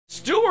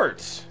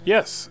Schwartz.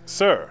 Yes,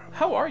 sir.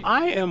 How are you?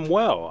 I am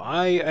well.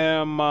 I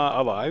am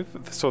alive,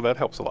 so that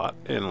helps a lot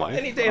in life.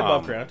 Any day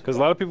above ground. Because a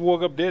lot of people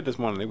woke up dead this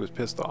morning. They was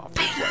pissed off. It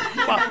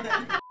was like,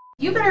 fuck.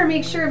 You better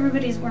make sure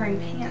everybody's wearing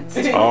pants.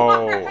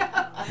 Oh,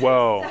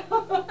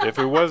 well, if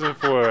it wasn't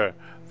for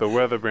the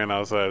weather being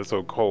outside, it's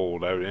so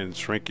cold, and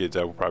shrinkage,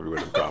 I probably would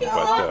have come.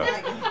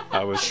 But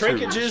I was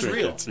shrinkage is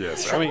real.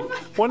 Yes, I mean,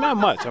 well, not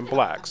much. I'm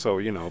black, so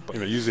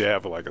usually I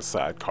have like a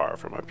sidecar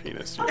for my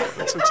penis. You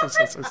know?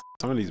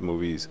 Some of these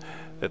movies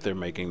that they're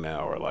making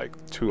now are like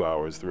 2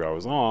 hours, 3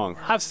 hours long.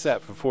 I've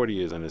sat for 40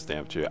 years in this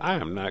damn chair. I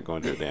am not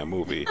going to a damn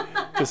movie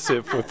to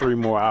sit for 3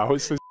 more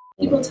hours.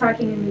 People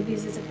talking in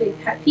movies is a big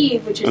pet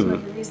peeve, which is one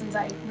of the reasons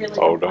I really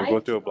don't go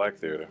to a black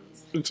theater.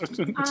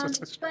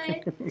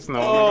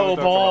 Oh,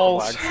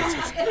 balls.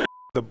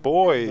 The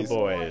Boys. The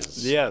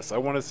Boys. Yes, I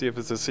want to see if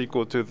it's a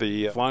sequel to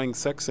the flying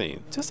sex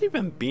scene. Just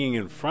even being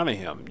in front of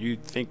him, you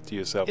think to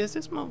yourself, is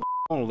this motherfucker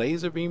gonna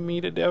laser beam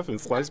me to death and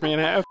slice me in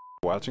half?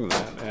 Watching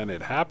that, and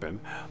it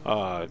happened.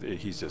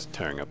 He's just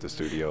tearing up the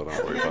studio.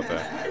 Don't worry about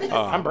that.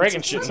 I'm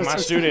breaking shit in my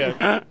studio.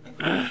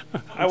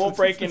 I won't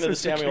break into the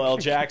Samuel L.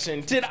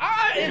 Jackson. Did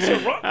I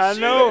interrupt? I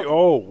know.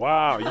 Oh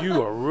wow,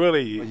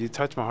 you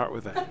touched my heart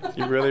with that.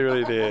 You really,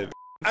 really did.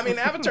 I mean,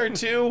 Avatar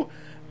 2.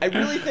 I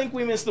really think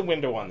we missed the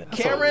window on that.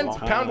 Cameron,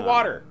 pound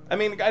water. I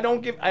mean, I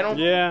don't give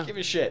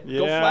a shit.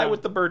 Go fly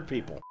with the bird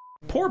people.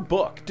 Poor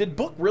Book. Did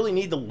Book really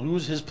need to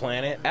lose his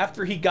planet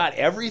after he got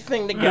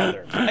everything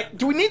together?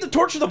 Do we need to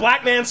torture the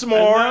black man some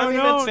more?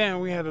 No,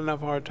 we had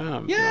enough hard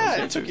times.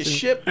 Yeah, it took his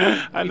ship,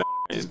 I know.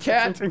 his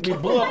cat, he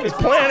blew up his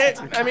planet.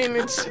 I mean,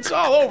 it's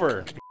all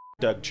over.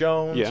 Doug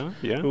Jones,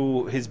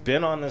 who has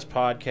been on this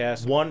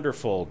podcast,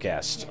 wonderful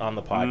guest on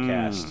the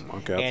podcast,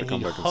 and he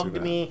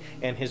hugged me,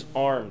 and his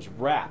arms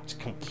wrapped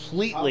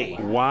completely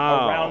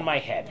around my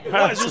head.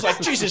 I was just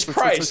like, Jesus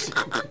Christ,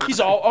 he's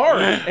all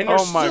armed, and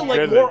there's still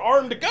like more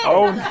arm to go.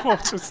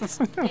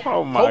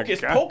 Oh my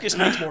God. Pocus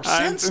makes more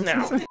sense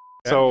now.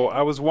 So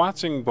I was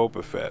watching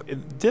Boba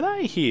Fett. Did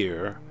I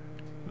hear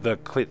the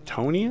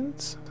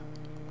Clitonians?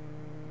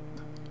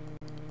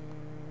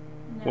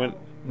 No.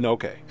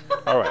 Okay.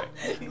 All right.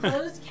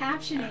 Closed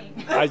captioning.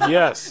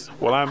 Yes.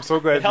 Well, I'm so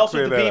glad it helps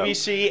you with the cleared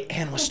BBC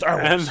and with Star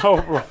Wars.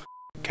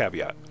 And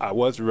caveat: I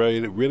was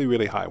really, really,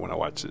 really high when I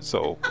watched it,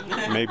 so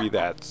maybe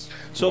that's.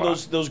 So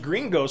those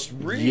green ghosts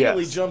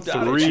really jumped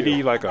out at you.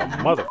 3D like a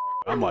mother.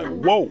 I'm like,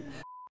 whoa.